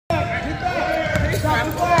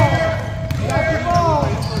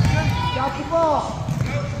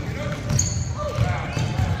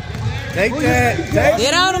Take that.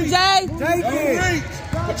 Get on him, Jay. Take it.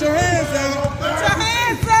 Put your hands up. Put your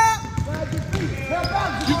hands up.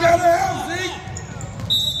 You gotta help, Zeke.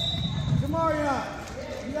 Jamarion,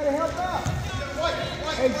 you gotta help out.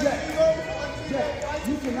 Hey, Jack,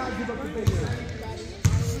 you cannot give up the big one.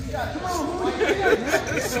 Come on, move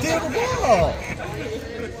it. Steal the ball.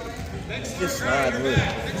 Just slide with it.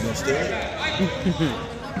 You gonna steal it?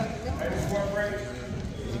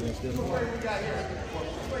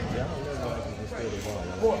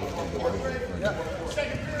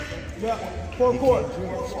 Four court.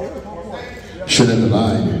 Shit in the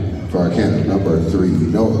line for Arcanum, number 3,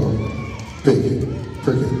 Noah Prickett.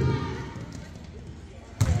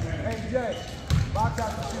 Hey, Jay, box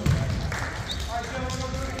out the shoe.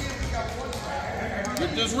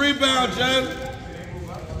 Get this rebound, Jay.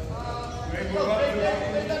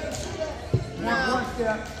 One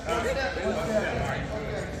step.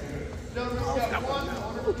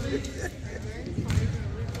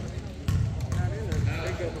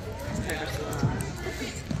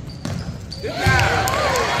 Good job.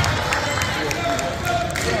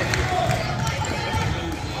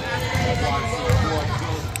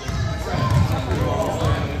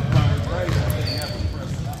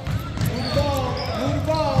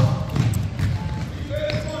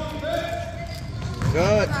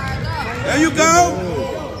 Good. There you go.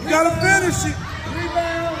 You gotta finish it.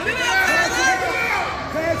 Rebound.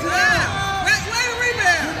 Pass it out. Wait a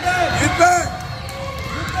rebound. Get back.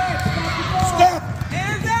 Stop.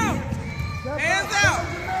 Hands out. Hands out.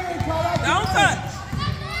 Don't touch.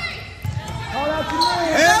 Call out your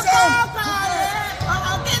name. Hands up.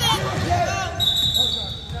 Get it.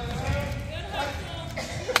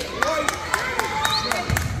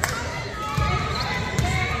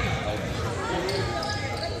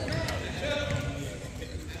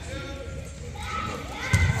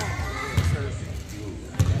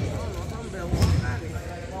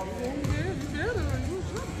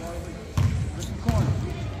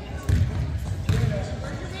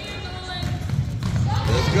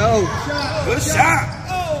 Let's go. Good shot.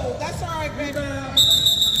 Oh, that's all right, baby.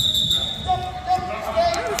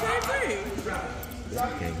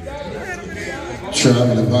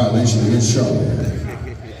 Traveling violation against Charlotte.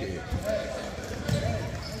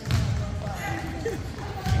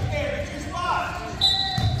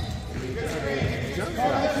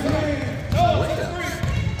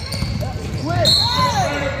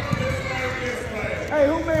 Hey,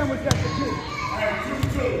 who man was that?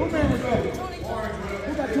 Who man was that?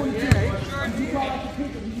 Who got 22? Did you call out the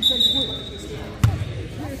pick or did you say switch?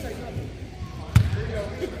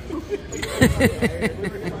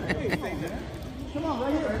 Come on,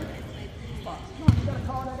 right here. Come on, you gotta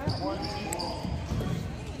call that out.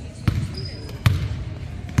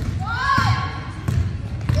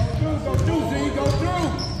 Go through, Z, go through.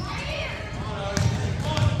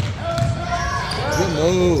 Good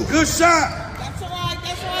move. Good shot. That's all right,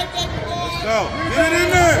 baby boy. Go. Get it in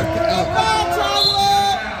there. Come on,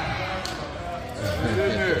 Trotwood. Get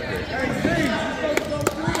in there. Hey, Z, you're supposed to go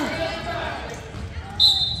through.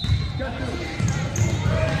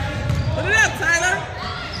 Put it up, Tyler.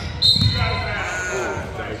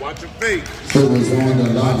 Watch your feet. It was on the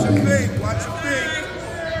Watch your line. feet. Watch your feet.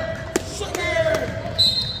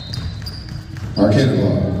 Arcanum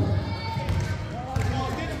ball.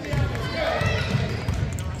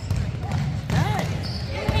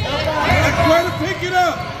 Way to pick it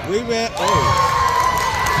up. We went. Oh.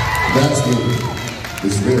 That's good.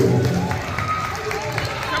 It's real.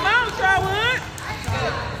 Come on, Trotwood.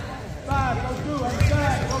 Five, go through,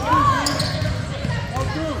 outside. Go through, Z. Go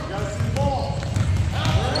through. Gotta see the ball.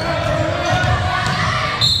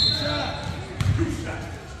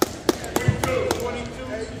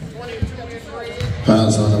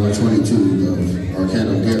 Fouls on number 22 of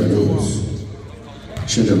Arcanum, Garrett Lewis.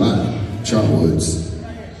 Shit in the line, Trotwood.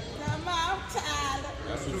 Come on, Tyler.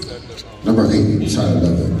 Number 8, Tyler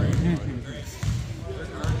Levin.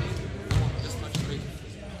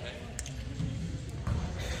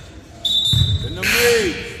 In the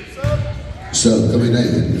mid. So coming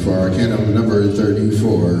in for Arcanum, number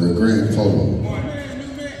 34, Grant Polo. New man.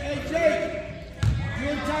 Hey, Jay. You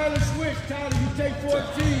and Tyler switch. Tyler, you take 14.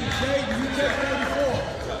 Jay, you take 34.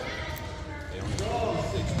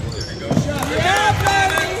 Yeah,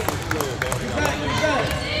 baby.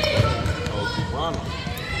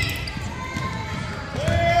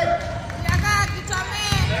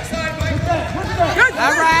 Get back.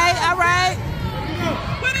 All right, all right.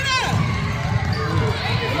 Put it up.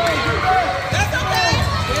 That's okay.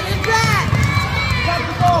 Get it back. Got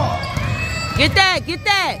the ball. Get that, get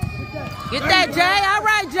that. Get that. Get that, Jay. All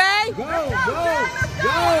right, Jay. Go.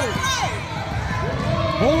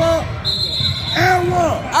 Hold up. And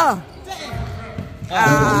one.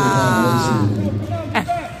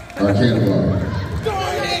 Arcanum bar.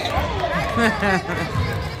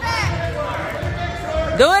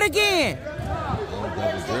 Do it again.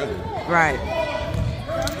 Right.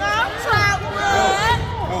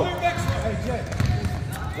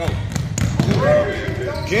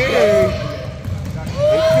 Okay.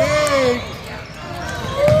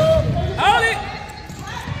 Hold it.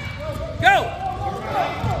 Go.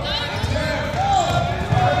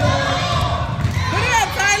 Put it up,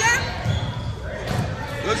 Tyler.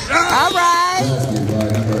 Good shot. All right. Basketball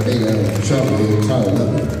number 8 Trotwood, Tyler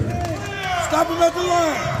Leonard. Stop him at the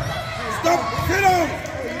line. Stop. Hit on him.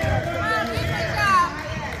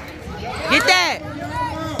 Get that.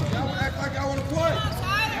 Y'all act like y'all want to play.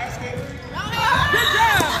 Good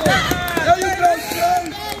job. There you go, Jay.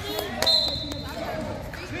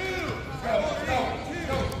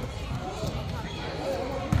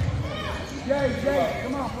 Jay,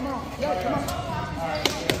 come on. Jay, come on.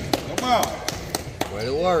 Come on. Way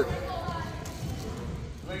to work.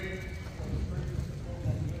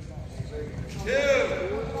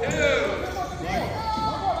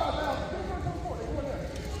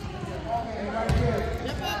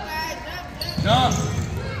 John.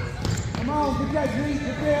 Come on, get that green,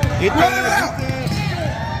 get there. Get that out.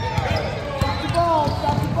 Stop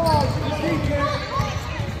the ball. Get deep, Jay.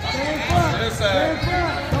 Stay in front.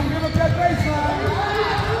 Don't give up that baseline.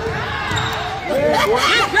 Good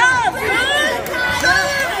job,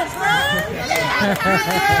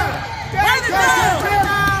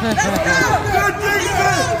 Good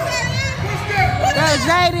defense. That's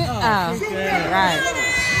Jaden. Oh, right.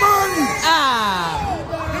 Money.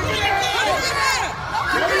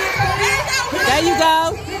 There you go.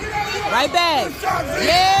 Right back.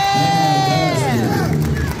 Yeah.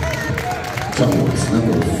 Trotwood's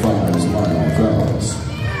number 5 is Lionel Fouls.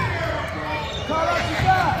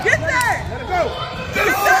 Get that. Let it go.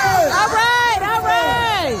 All right.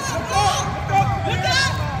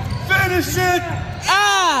 Finish it.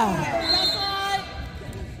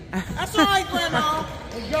 That's all right, Grandma.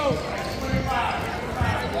 Let's go.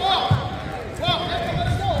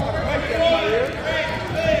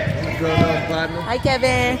 What's going on, partner? Hi,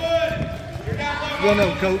 Kevin. What's going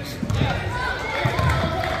on, coach?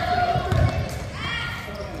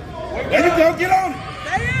 There you go. Get on it.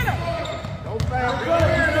 Stay in him.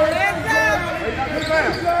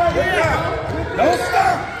 Don't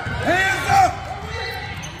stop. Hands up.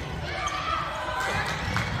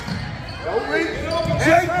 Don't reach.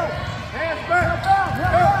 Jake. Hands back.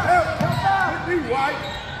 Help. Get me white.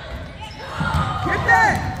 Get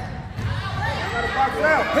that. Box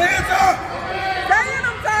out. Hands up. Stay in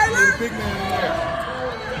him, Tyler. Big man in there.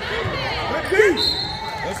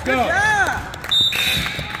 Let's go.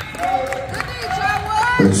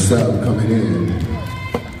 With sub coming in,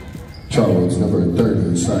 Trotwood's number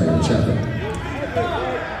 30, Sire Chapman.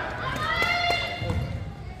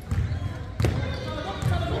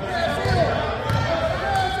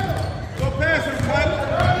 Go pass him, Tyler.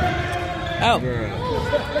 Oh.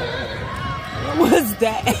 What was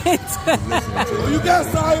that? Who you got,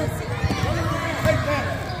 Sire?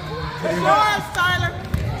 It's yours, Tyler.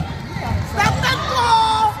 Stop that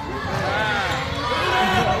ball.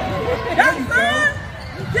 Yes, sir.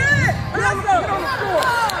 Get it. Let's go.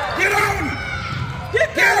 Get on him.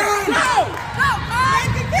 Get on him. Go.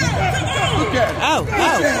 Look at it.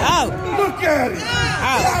 Oh. Look at it.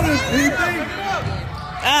 Got his people.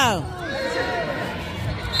 Oh.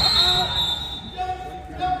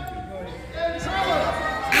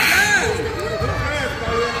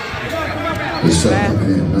 The sub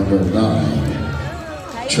coming in, number 9,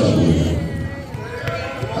 Trotwood.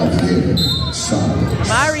 Of the year, Silence.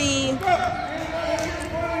 Mari.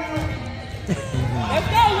 Let's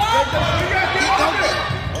go, Lord.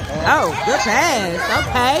 Oh, good pass.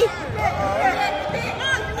 Okay.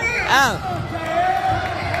 Oh.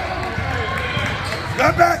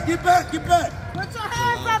 Get back. Put your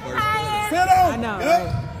hands up, Ryan. Sit on. I know, Yep.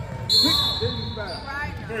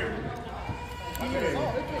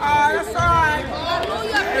 That's all right. Move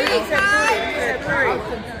your feet, Ty.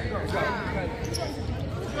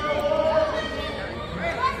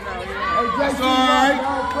 That's all right.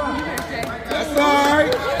 That's all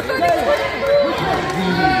right.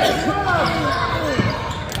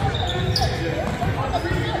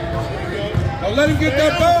 Don't let him get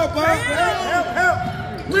that ball, Bob. Help.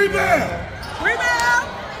 Rebound.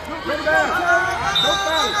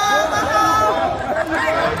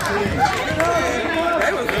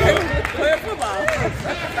 They was playing football.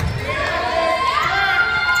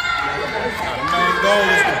 goal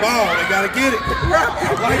is the ball. They got to get it. I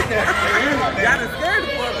like that. Gotta scare the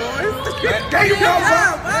poor boys. There you go,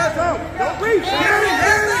 bro. Don't reach. There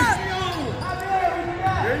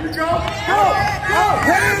you go. Go.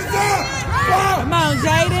 Hands up. Come on,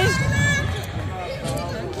 Jaden.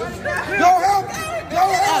 Go help. Go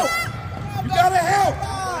help. You got to help.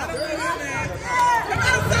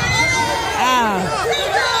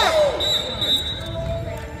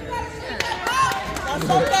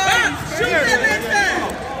 Shoot him in there.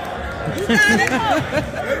 You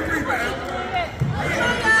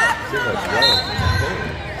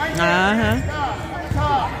got it.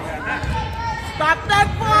 Stop that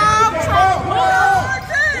ball.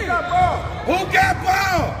 Who got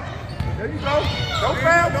ball? There you go. Don't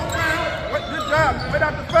foul. Don't foul. Good job. Right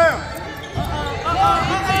out the foul.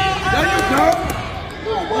 There you go.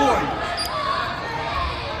 Oh, boy.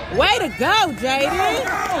 Way to go, Jaden.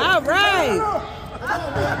 All right.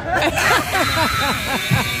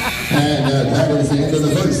 And that is the end of the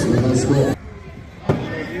first. We're going to score.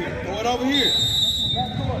 Throw it over here.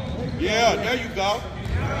 Yeah, there you go.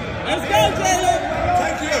 Let's go, Jaden.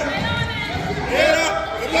 Take it. Head up.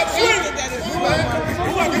 Let's swing.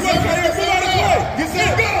 Come on, get out of play. Get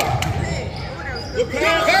set. Go. Good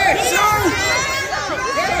pass. Hey, shoot.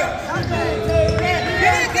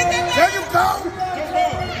 There you go.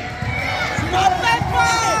 Stop that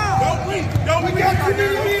ball. Don't reach. Don't reach.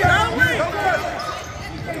 Don't reach.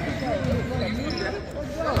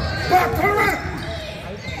 Back, turn around.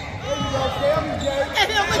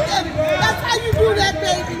 That's how you do that,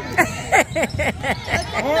 baby.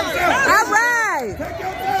 All right. Take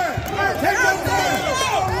your time. Take your time.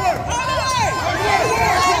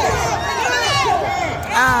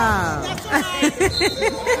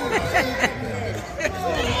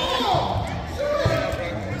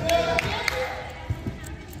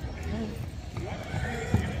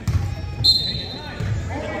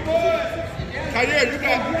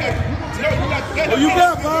 Oh, you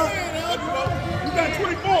got, Bob. You got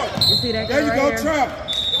 24. You see that girl There you right go, here? Trap.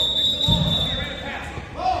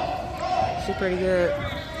 She's pretty good.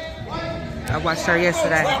 I watched her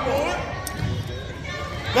yesterday.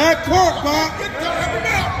 Back court, Bob.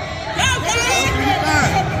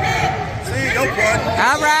 See, no bud.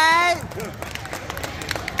 All right.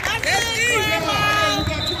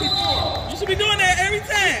 You should be doing that every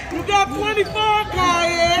time. You got 24,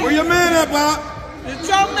 Kyle. Where your man at, Bob? It's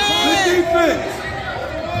your Good man. defense.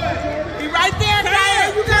 He right there,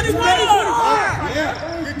 Kyle. You got 24. Yeah,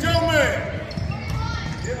 get your man.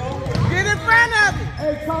 Get in front of him.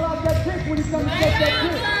 Hey, call out that kick when he comes to take that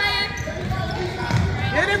kick.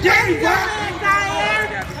 Get in front of him, Kyle.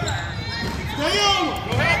 Stay on him.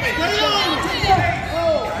 Stay on him.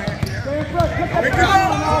 Stay in front. Pick up Pick the him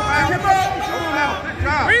ball. up. Pick him up. Good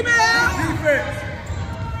job. Rebound. Defense.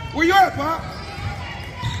 Where you at, Bob?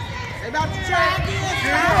 They about to try again. Get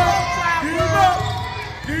him up. Get him up.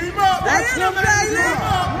 Get him up. That's him, Kyle.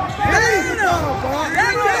 There you go, Bob.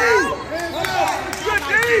 There you go. Good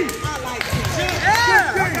D.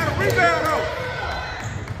 Yeah. Got a rebound, though.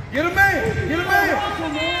 Get a man. Get a man.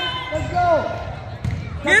 Let's go.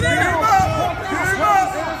 Get in. Get him up. Get him up.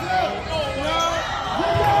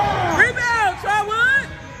 Rebound, Trotwood.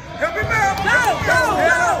 Help him out. Go, go,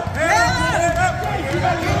 go. Head up.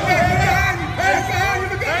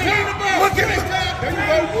 Look at him. There you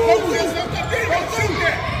go. Focus. Go shoot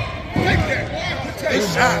that. Take that. They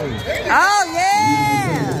shot. Oh, yeah.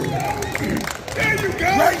 There you go.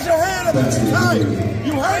 Raise your hand up if you're tired.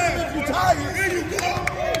 You heard him if you're tired. There you go.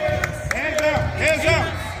 Hands out. Hands out.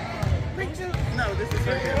 No, this is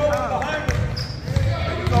right here. There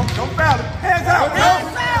you go. Don't foul it. Hands out.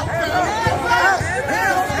 Hands out.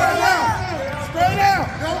 Straight out. Straight out.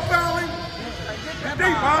 Don't foul him. Get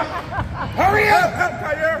deep, huh? Hurry up.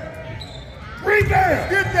 Tyler. Rebound.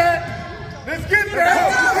 Get that. Let's get that.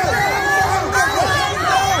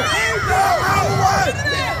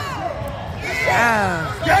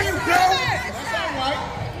 There you go.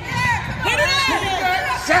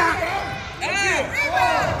 Shot.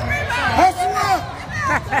 Hustle up.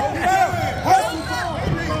 Hustle.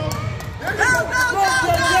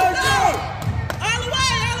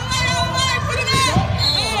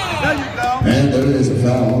 There you go. And there is a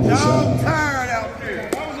foul on the Y'all shot. tired out there.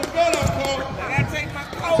 That was a better call. I take my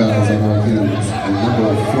coat. Fouls on Arcanum. And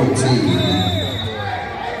number 14.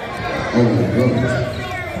 Oh my God.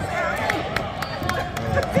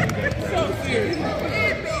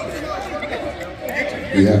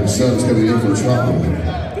 We have subs coming in for Trotwood.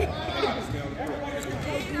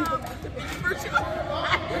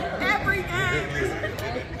 Every game.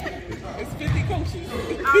 It's 50 coaches.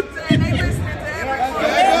 I'm saying they listening to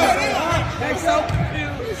everything. They're so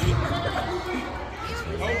confused.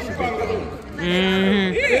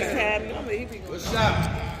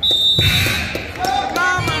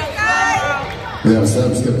 We have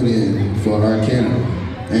subs stepping in for Arcanum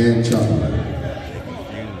and Trotwood.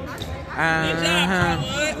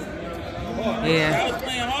 Yeah. I was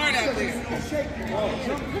playing hard out there.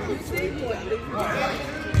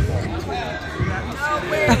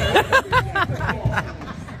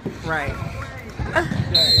 Right.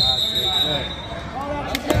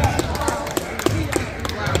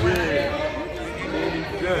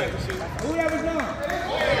 Whoever's on.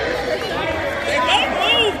 They don't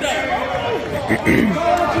move though.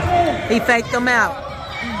 He faked them out.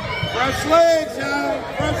 Fresh legs, y'all.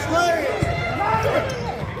 Fresh legs.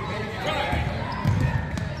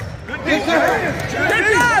 Good job,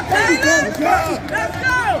 Taylor. Let's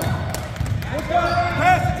go.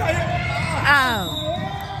 Pass it, Taylor. Oh.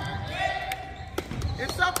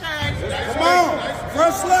 It's okay. Come on.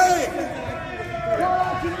 Fresh legs.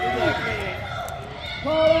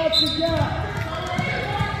 Call out to God.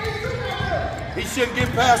 He shouldn't get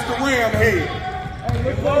past the rim here. Hey,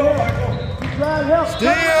 look right here. He's trying to help.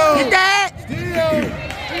 Still. Get that.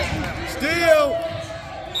 Still.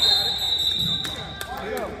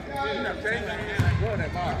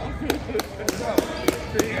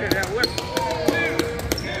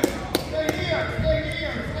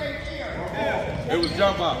 It was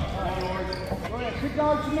jump out. Kick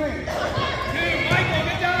out your man.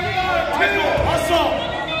 Hustle.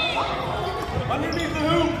 Underneath the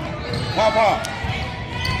hoop. Pop up.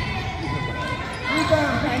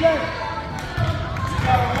 Rebound, good play.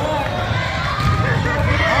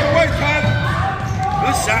 All the way, Tyler.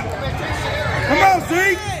 Good shot. Come on,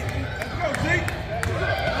 Zeke. Let's go, Zeke.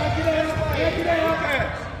 Back it out.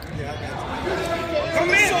 Come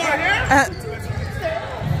in right here.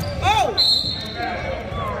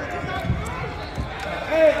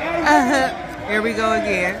 Here we go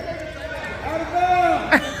again. Out of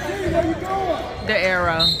bounds. See, where you going? The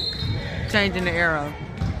arrow. Changing the arrow.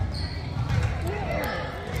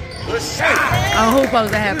 Good shot. Oh, who's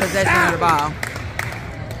supposed to have possession of the ball?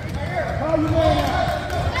 Call your man out.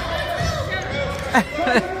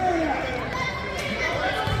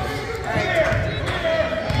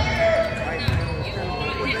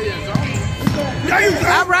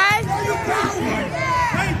 All right.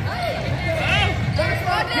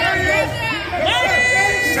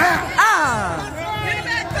 Ah. Get it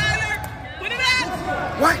back, Tyler. Put it back.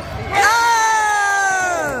 What? Oh.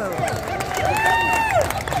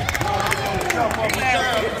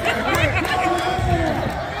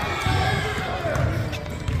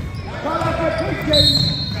 Call out that quick, Jaden.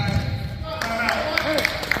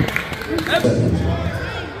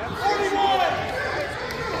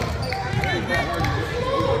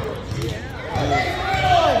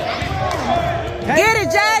 Get it,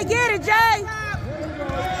 Jay. Get it, Jay.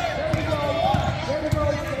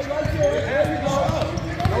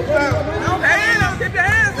 Don't get your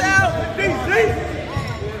hands out.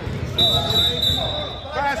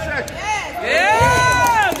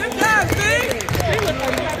 Yeah, good job, Steve.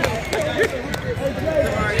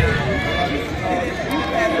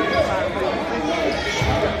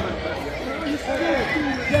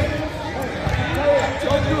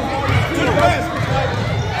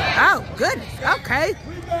 Oh, goodness. Okay.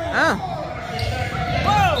 Oh.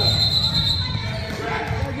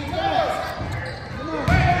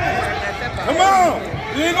 Come on.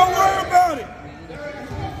 You ain't gonna worry about it.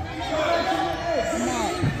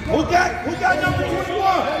 Who got number 21?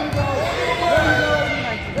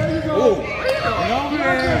 Ooh.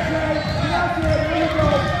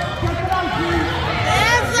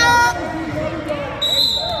 Hands up.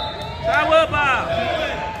 Time up, Bob.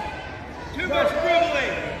 Too much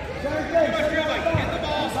dribbling. Get the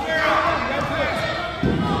ball square up.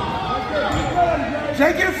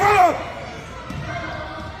 Take it in front of him.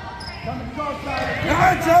 All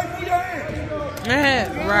right, Jay, move your hand.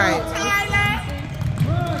 Right.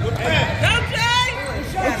 Come, Jay.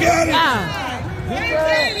 Look at it. Ah.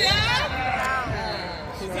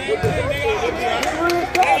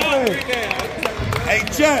 Hey,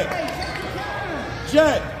 Jay.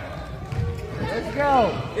 Jay. Let's go.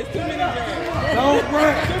 It's too many Jays. Don't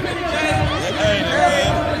run. Too many Jays.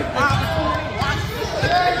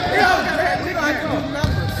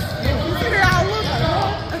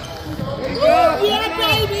 Yeah,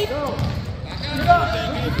 baby.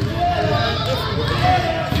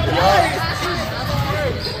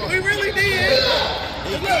 We really did.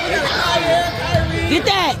 Get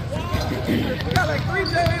that. We got like 3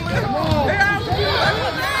 Jays left.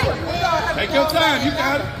 Take your time. You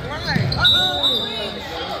got it.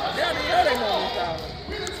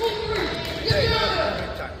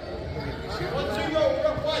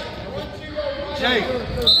 Jay.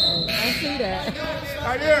 I see that.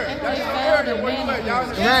 Right here. That's your area. Where you at? Y'all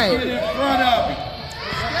Right. get in front of me.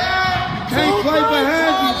 You can't play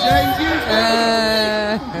behind me, Jay.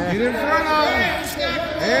 Get in front of me.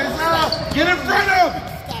 Hands up. Get in front of me.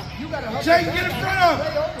 Jay, get in front of me.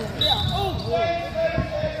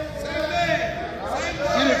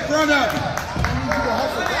 Get in front of me.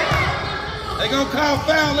 They gonna call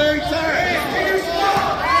foul every time.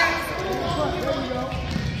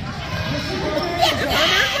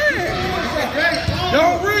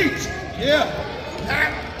 Don't reach. Yeah.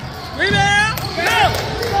 Rebound. Go.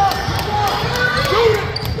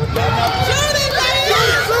 Shoot it, baby.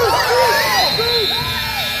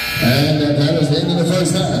 And that is the end of the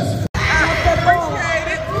first half. Appreciate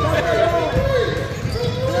it.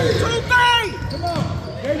 2-3. Come on.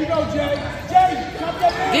 There you go, Jay. Jay, come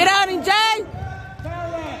that man. Get out and Jay.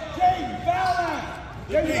 Foul line. Jay, foul line.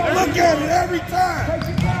 There you go. Look at it every time. Take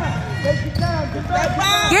your time. Take your time. Get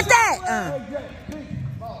back. Get that. Hey, Jay, please.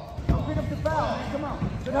 Don't pick up the foul. Come on.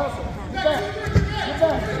 Good hustle. Get back. Get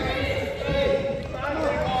back.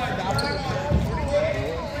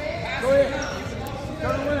 Go ahead.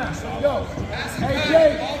 Turn the winner. Go. Hey, Jay.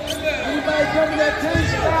 Anybody coming that 10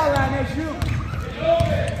 foul line, that's you.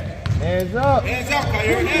 Hands up. Hands up,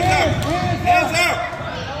 Kyrie. Hands up. Hands up.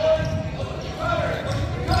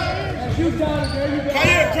 That's you, Donnie. There you go.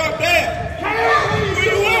 Kyrie, drop that. Where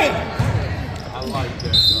you at? I like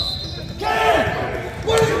that.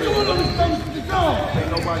 What are you doing on this face with the dog? Ain't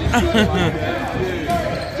nobody like that.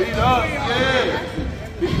 Yeah. Beat us. Yeah.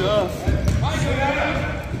 Beat us.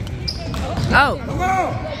 Oh. Come on.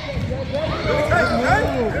 There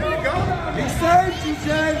you go. He saved you,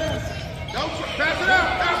 Jay. Don't pass it out.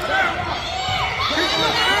 Pass it out. Keep it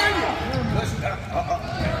behind you.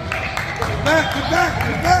 Get back.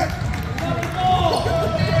 Get back.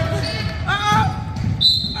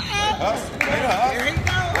 Hustle. Way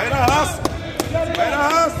to hustle. Way to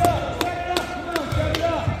hustle.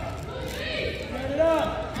 Set it up.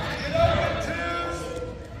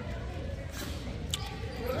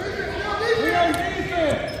 We on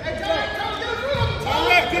defense.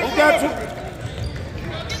 Who got you?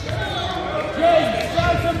 Jay,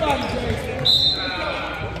 try somebody, Jay.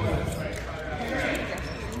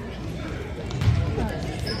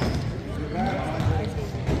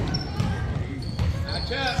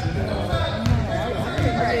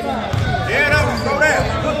 Yeah, that was go there.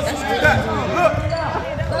 Look.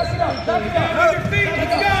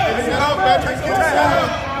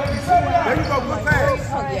 There you go, good pass.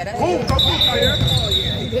 Boom, go through, Kyrie.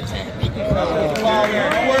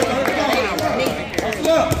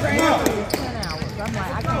 Look, come on. I'm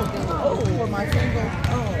like, I can't do it for my single.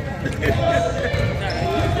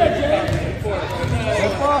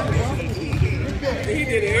 He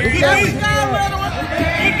did it.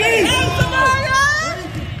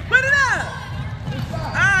 Put it up.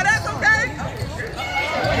 Ah, that's okay.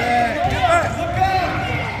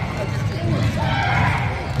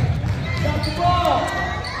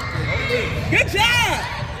 Good job.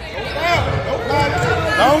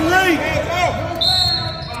 Don't reach.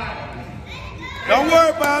 Don't worry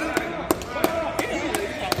about it.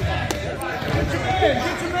 Get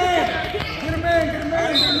your man. Get a man.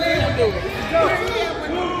 Go.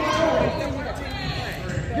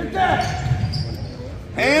 Get that.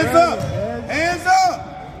 Hands up. Hands up.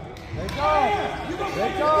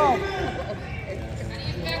 Take off.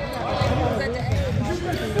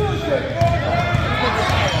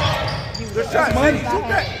 Good shot, money. Shoot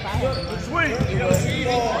that. Swing.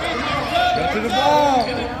 Get to the ball.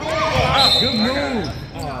 Good move.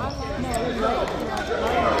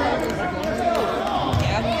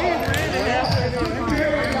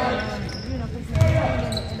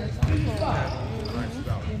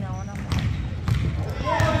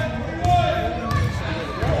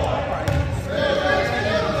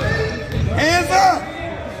 Hands up.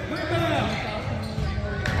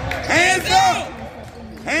 Hands up.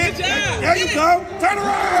 Hands up. There you go. Turn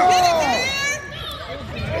around. Go.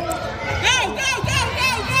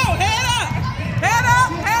 Head up.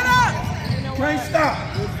 Can't stop.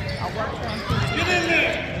 Get in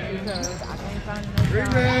there.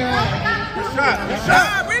 Rebound. Good shot.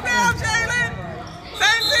 Rebound, Jalen.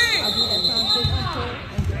 Same team.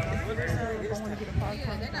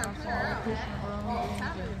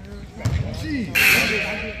 Jeez.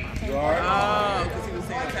 Oh, because he was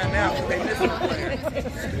saying timeout. They missed a player.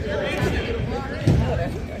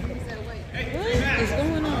 What is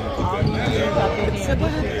going on? All these years I've been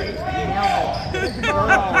here.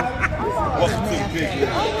 Welcome to the big league.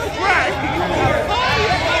 Right.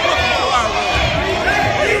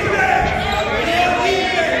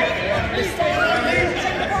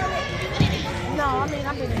 No, I mean,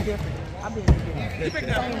 I've been indifferent.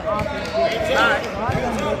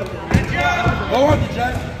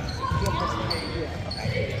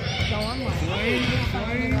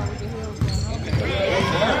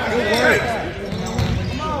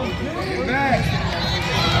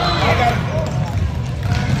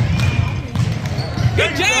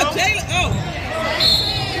 Good job, Jalen. Oh.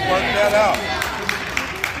 Work that out.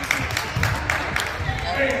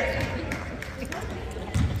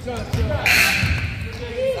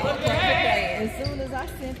 As soon as I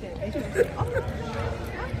sent it, they just said, oh,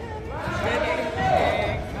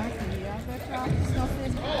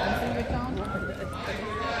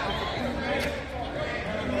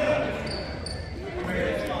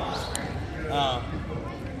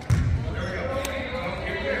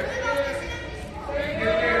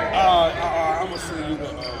 I'm gonna send you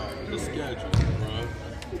the schedule, bro.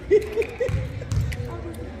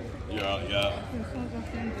 Yeah.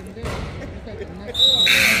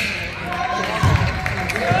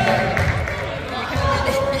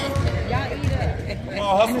 Come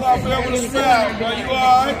on, hustle out there with a smile, bro. You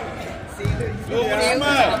alright? Do it with a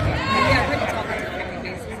smile.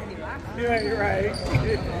 You ain't right.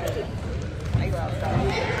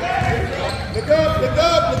 Look up.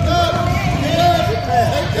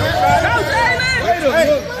 Go, Jalen!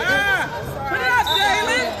 Put it up,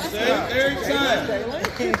 Jalen! Every time.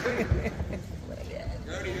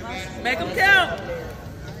 Make them count.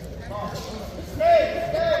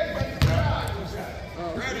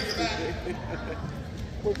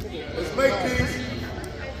 Let's make these.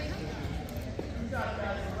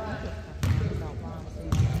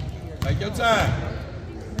 Take your time.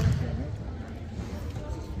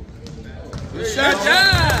 Good shot. Good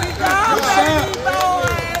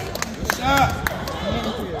job.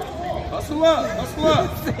 Hustle up.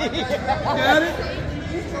 Got it?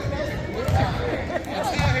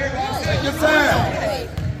 Take your time.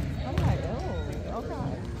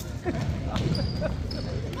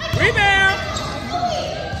 Rebound.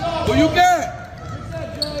 Who you got?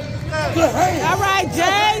 Good hand. All right,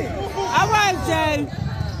 Jay.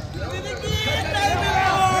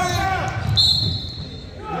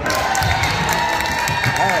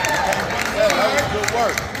 That was good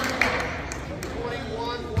work.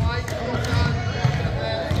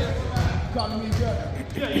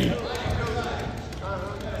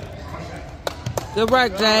 Good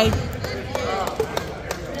work, Jay.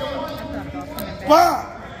 Wow.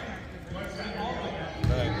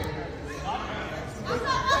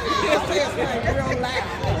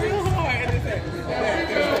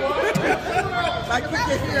 Like you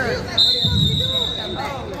can hear it.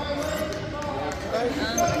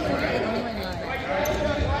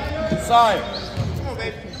 Sire. Come on,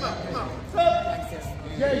 baby. Come on.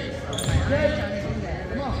 Jay.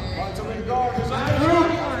 Come on.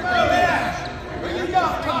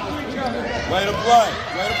 Way to play.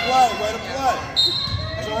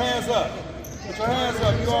 Put your hands up.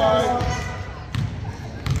 You all right?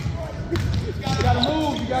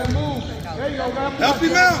 You gotta move. There you go. Help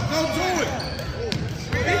him out. Go to it.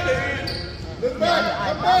 Look back.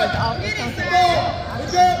 Come back. Get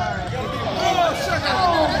it.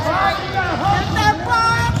 That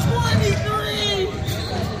ball, 23.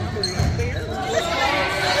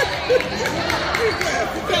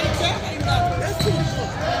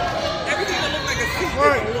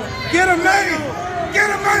 Get him, man.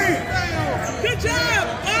 Good job,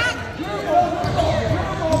 Bob.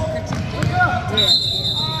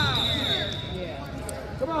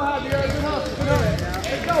 Come on, Javier. Good hustle.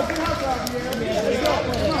 Let's go. Good hustle, Javier. Let's go.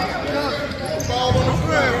 Come on. Good hustle. Ball on the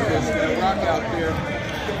ground. Rock out there.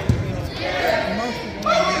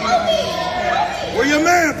 Where your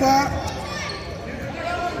man, Pop?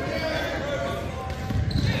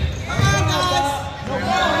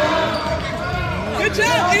 Good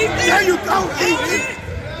job, Ethan. There you go, Ethan.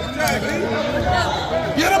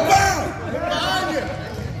 Get a ball.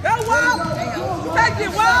 Go, Walt. Take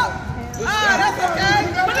it, Walt. That's okay.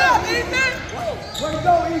 Put it up, Ethan. Way to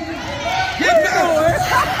go, Ethan. Get back.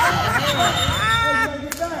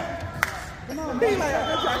 Come on, Be like,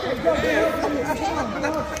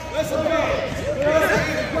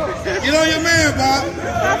 Get on your man, Bob. it's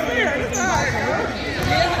not fair. It's all right.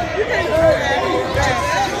 You can't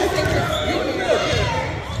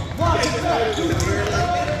do that.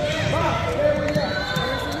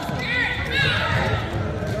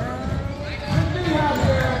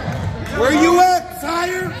 Where you at,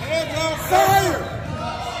 Sire? Sire.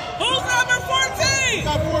 Who's number 14?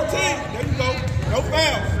 Got 14. There you go. No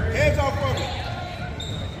fouls. Hands off from it.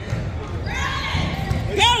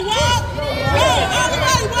 Go, Walt. Go. All the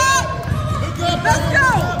way, Walt. Let's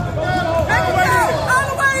go. Let's go. All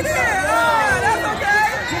the way there. That's okay.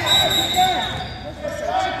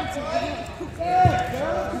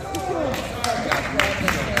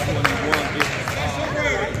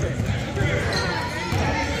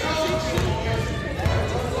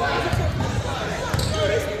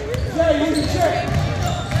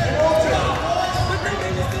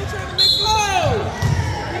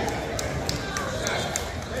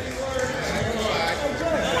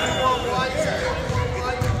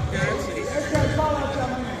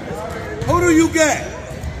 shooter you got?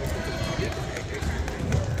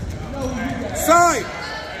 Side,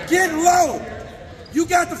 get low. You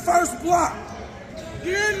got the first block.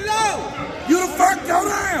 Get low. You the first, go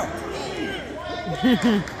down. Go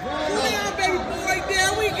down, baby boy.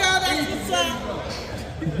 There we go. That's what's up.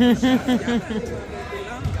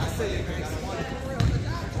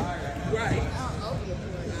 Right.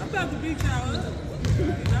 I'm about to beat y'all up.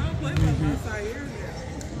 Y'all play by my side here.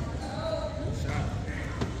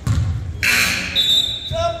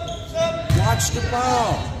 Watch the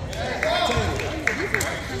ball.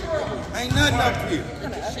 Ain't nothing up here.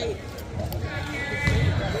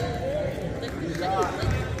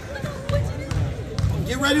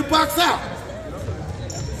 Get ready to box out.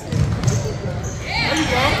 There you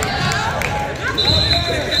go.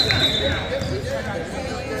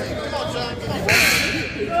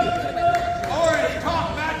 All right,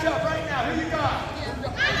 top match up right now. Here you go.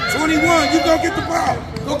 21, you go get the ball.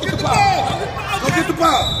 Go get the ball. Go get the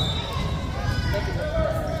ball.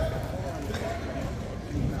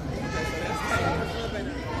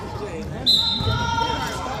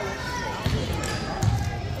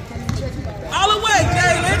 All the way,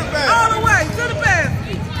 Jalen. All the way to the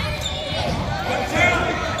basket.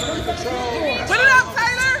 Put it up,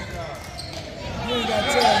 Taylor. You ain't got to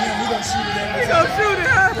tell him. We're going to shoot it every He gonna shoot it,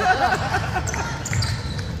 huh?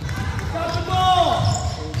 Stop the ball.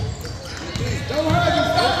 Don't hurt you.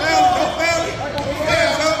 Stop the ball. Don't foul it.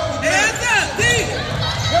 Hands up, D.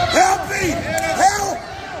 Help me. Help.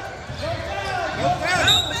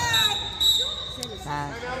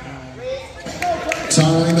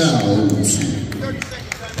 Time out.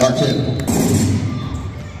 Arcanum.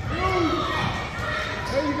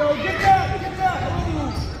 There you go. Get that. Get that.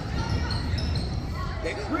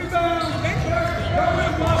 Rebound.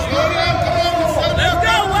 Let's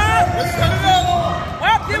go, Wap.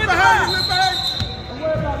 Wap, give it to her.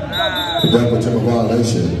 Double team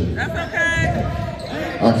violation. That's okay.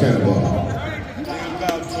 Arcanum ball.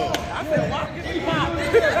 I said, Wap, get the ball.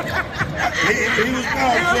 He was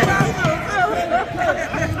fouled.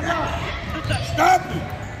 Stop it.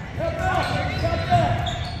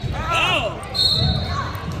 Oh.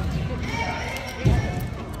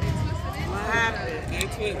 What happened?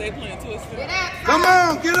 They playing twisted. Come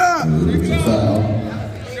on, get up. It's a foul.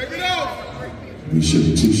 We should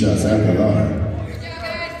be 2 shots after that.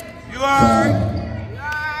 You all right?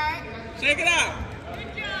 Check it out.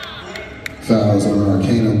 Fouls on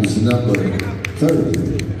Arcanum's number 30.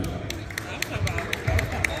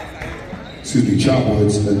 Excuse me,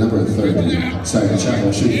 Trotwood's the number 30. Sorry,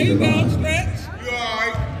 Trotwood shooting There you the go, line. stretch. You all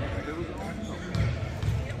right?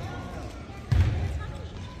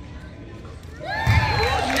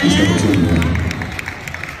 He's number 21.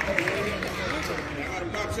 Gotta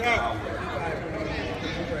box out.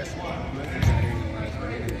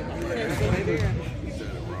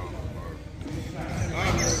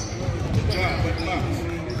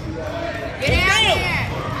 Get out here.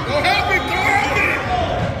 Go help me, go help me.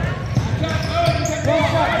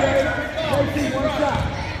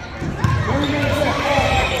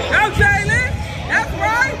 Go, Jalen. That's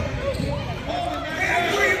right.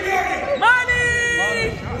 Money.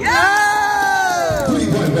 Yeah.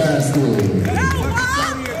 3-point basket. Go,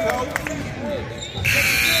 Wap.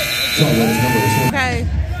 Trotwood's number 20. Okay.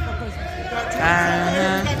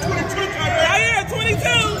 Right here,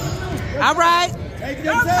 22. All right. Take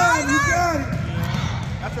your time, you got it.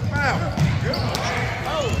 That's a foul.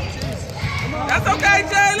 That's okay,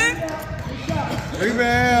 Jalen.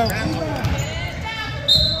 Rebound.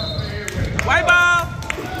 White ball.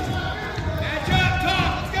 Match up,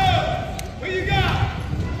 top. Let's go. Who you got?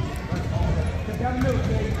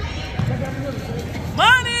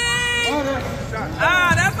 Money.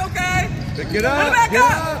 Ah, that's okay. Get up. Put it back Get up.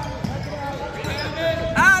 up.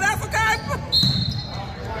 Ah, that's okay.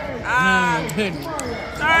 Ah,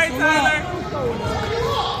 sorry, Tyler.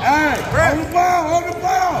 Hey, on the ball, on the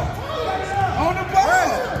ball. On the ball.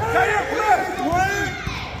 Take your place, Dwayne.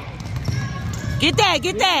 Get that,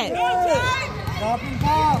 get that. Stop the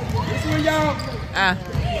ball. This one, y'all. Ah.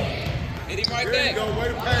 Hit him right there. Go, way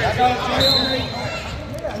to pass.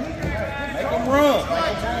 Make him run.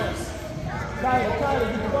 Tyler,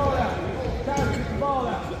 get the ball out. Tyler, get the ball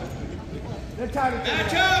out. Let Tyler take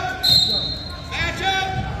Match it. up. Match up.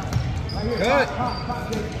 Right here. Good.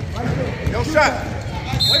 Pop, Jay. Right there. Yo, shot.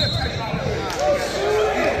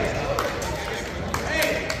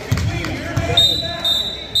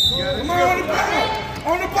 Come on, on the ball.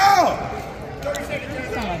 On the ball.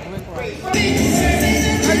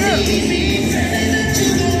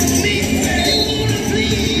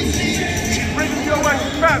 Bring him your way to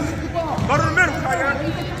traffic. Go to the middle, Kyle.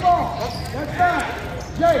 Get the ball. That's fine.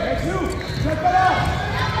 Jay, that's you.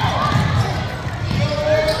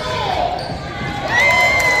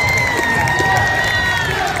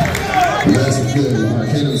 Last good,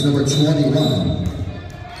 Arcanum's number 21.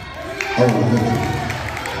 Oh,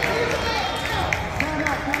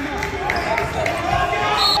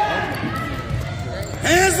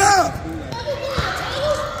 Hands up!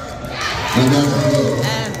 And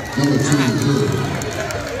that's number 22.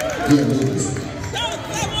 Good moves.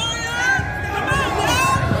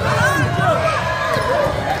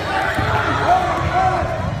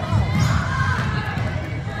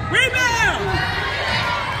 Rebound!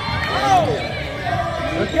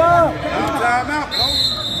 Let's go! Time out, coach.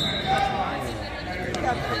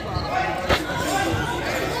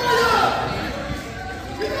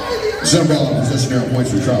 Some ball in position there,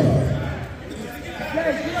 points for Trotwood.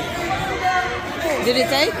 Did it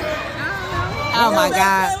take? Oh my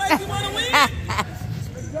God.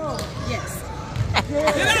 Yes.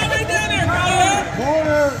 Get out right down there, Colin.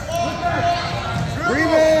 Corner!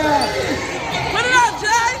 Rebound! Put it up,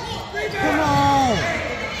 Jay. Come on!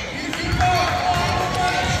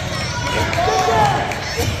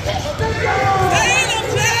 Stay in him,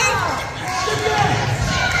 Jay.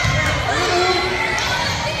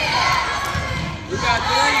 We got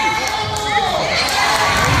three.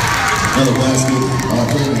 Another basket,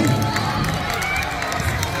 Arcanum.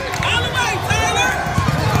 All the way, Tyler.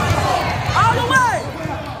 All the way.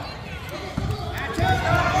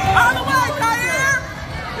 All the way, Tyler.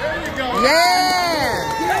 There you go. Yeah.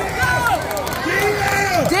 Let's go.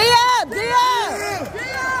 D up, D up.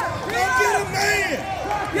 Get him, man.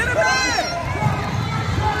 Get him in.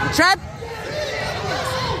 Trap.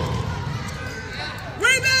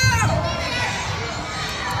 Rebound.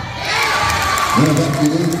 And that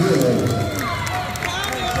is good.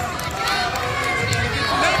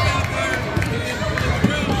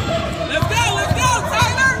 Let's go,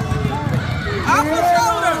 Tyler. Off the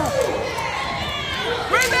shoulder.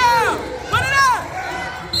 Rebound. Put it up.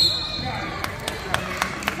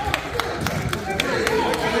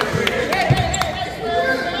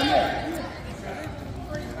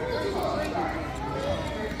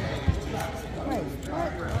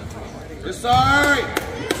 It's all right.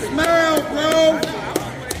 Smile, bro.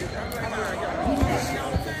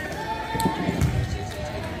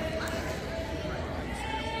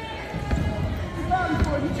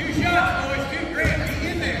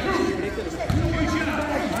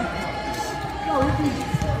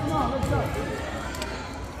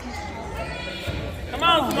 Come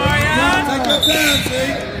on, Mario. Take your time,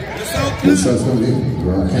 see? It's okay. This shot's going in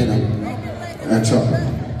for Arcanum and Trotwood.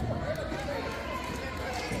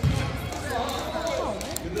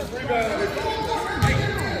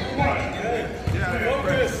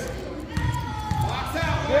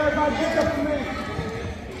 Everybody pick up the man.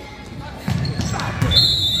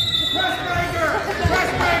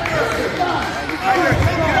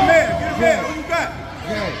 Get him in. Who you got?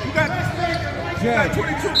 You got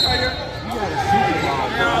 22 right here.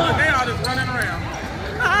 They all just running around.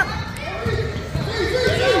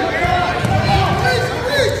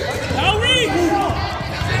 No reach.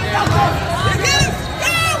 Get him.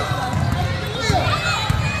 Go.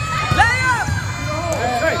 Lay up.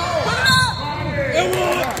 Hey, Put it up. it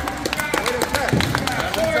won. Every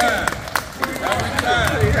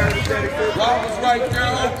time. Ball was right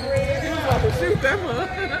there. Shoot that one.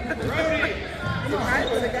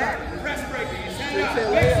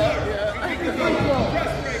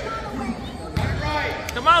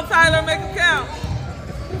 Come on, Tyler, make it count.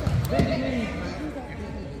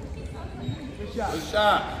 Good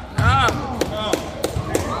shot.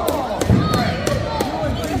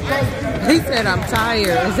 He said I'm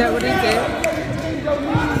tired. Is that what he said?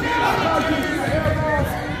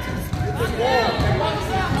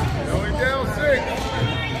 Going down 6.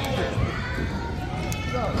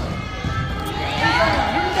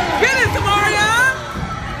 Get it, Tamaria.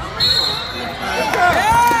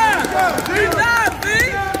 Yeah. Good job, B.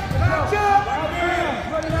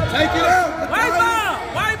 Take it out. White ball.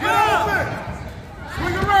 White ball.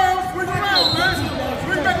 Swing around, man.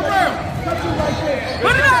 Swing back around.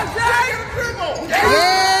 Put it up, Jay.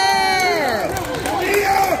 Yeah.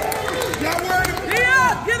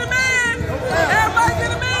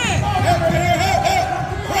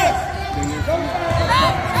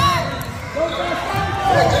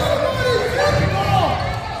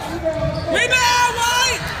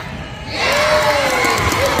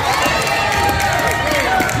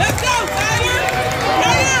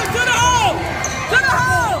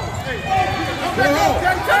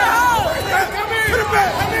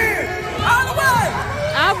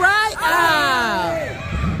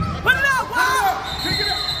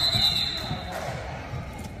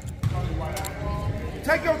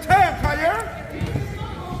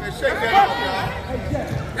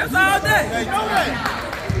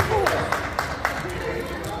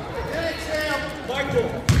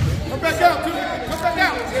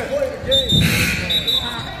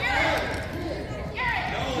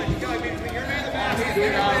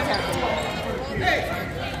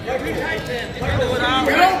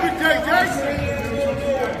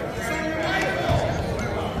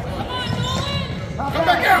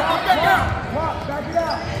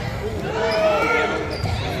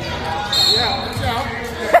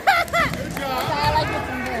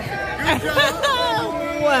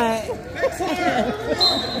 that.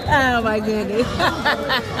 Oh my goodness.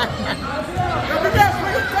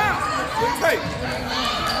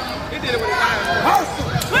 He did it with his eyes.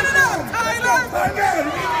 Put it up, Tyler.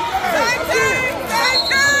 Same team. Same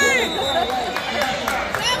team.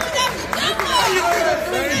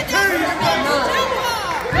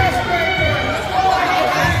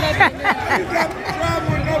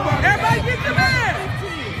 Everybody get your man.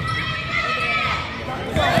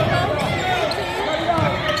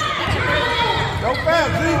 No foul,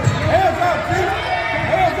 G. Hands up, G.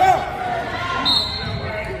 Hands up.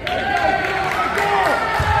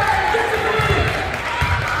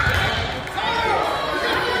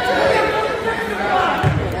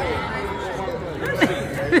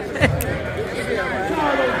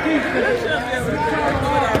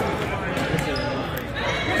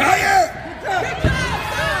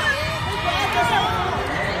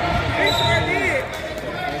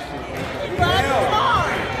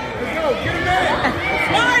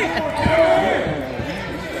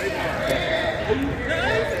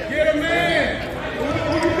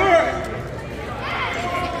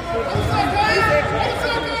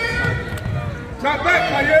 Drop back,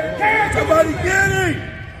 Kanye. Somebody get him.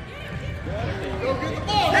 Go get the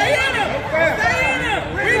ball. Stay in him. Stay in him.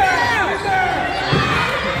 Rebound.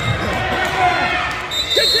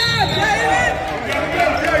 Good job, David.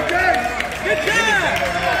 Good job.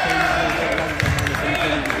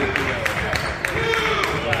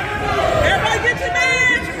 Everybody get your man.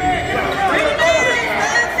 Get your man.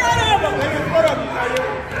 Stay in front of him. Stay in front of him, Kanye.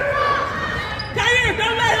 Kanye,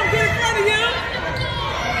 don't let him get in front of you.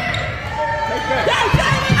 Take that. Go,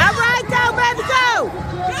 David. All right, go, baby, go.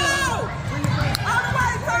 Go. All the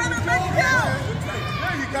way, Tyler, make it go.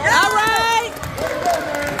 There you go. All right.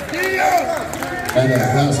 And that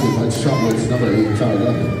basket by Trotwood's number 8, Charlie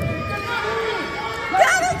London.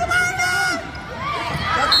 Daddy, come on now.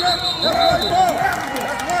 That's it. That's right, ball.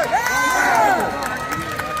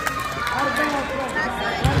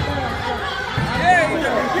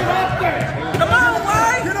 Come on,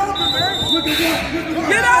 White. Get open, man.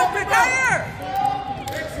 Get open, Kyer.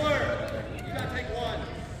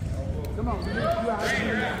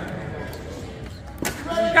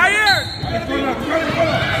 Kyer.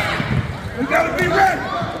 We gotta be ready.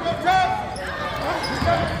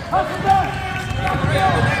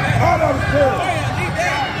 Hold on, Phil.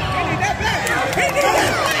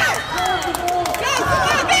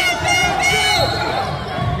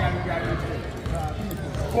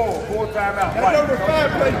 Four timeout. That number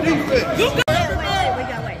 5 play defense. We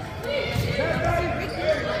got wait.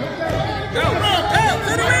 Go,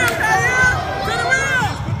 to the rim, Kyer. To the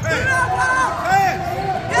rim. Put it up, Paul.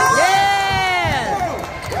 Yeah.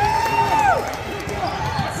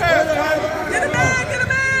 Get a man, get a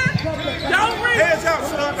man. Don't reach. Hands out,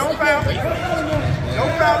 son. Don't foul.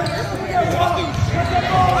 Don't foul.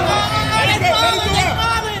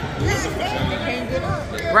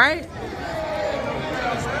 Right?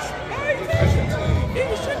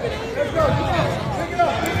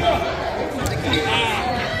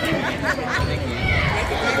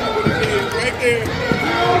 Right there.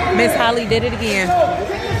 Miss Holly did it again. Go,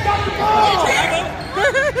 Taylor.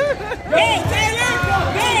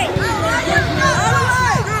 Go.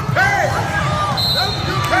 Good pass. That was a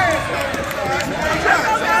good pass. That's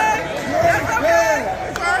okay. That's okay.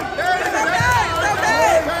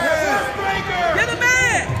 Get a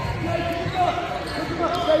man. Go,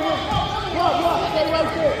 somebody.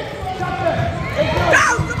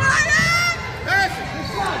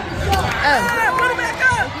 Put it back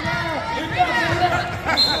up.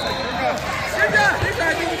 Good job. He's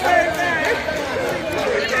trying to do the same thing.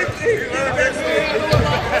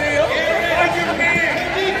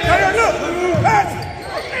 Look. Pass it.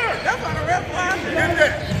 That's on the ref line.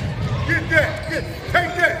 Get that.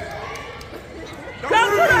 Take that. Go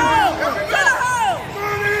to the hole. To the hole.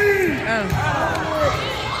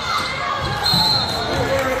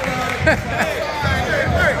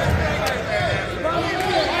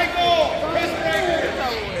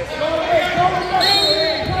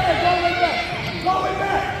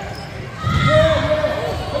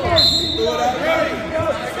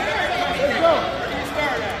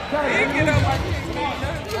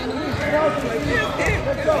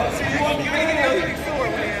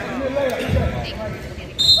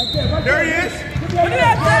 There he is. Put it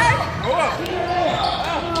up, Jay. Go up.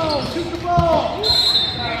 Shoot the ball.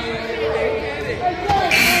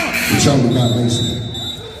 Charlie got Mason.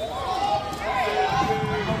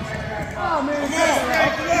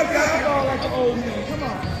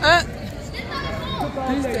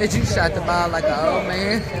 He said you shot the ball like an old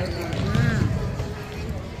man.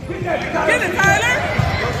 Get it, Tyler.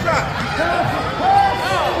 Good shot.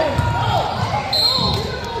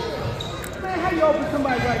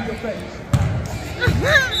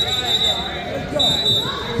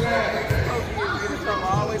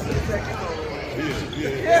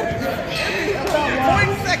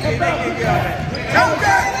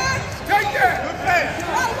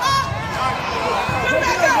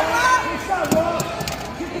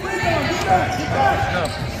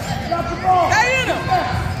 Stay in him.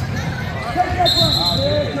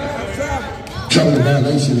 Trouble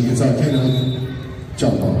violation against Arcanum.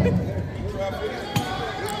 Jump ball.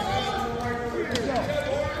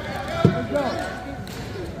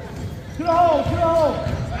 To the hole, to the hole.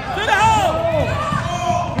 To the hole.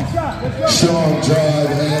 Good shot, let's go. Strong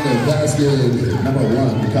drive and the basket. Number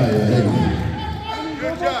 1, Micaiah Hagan.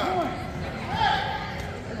 Good job.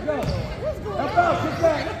 Let's go.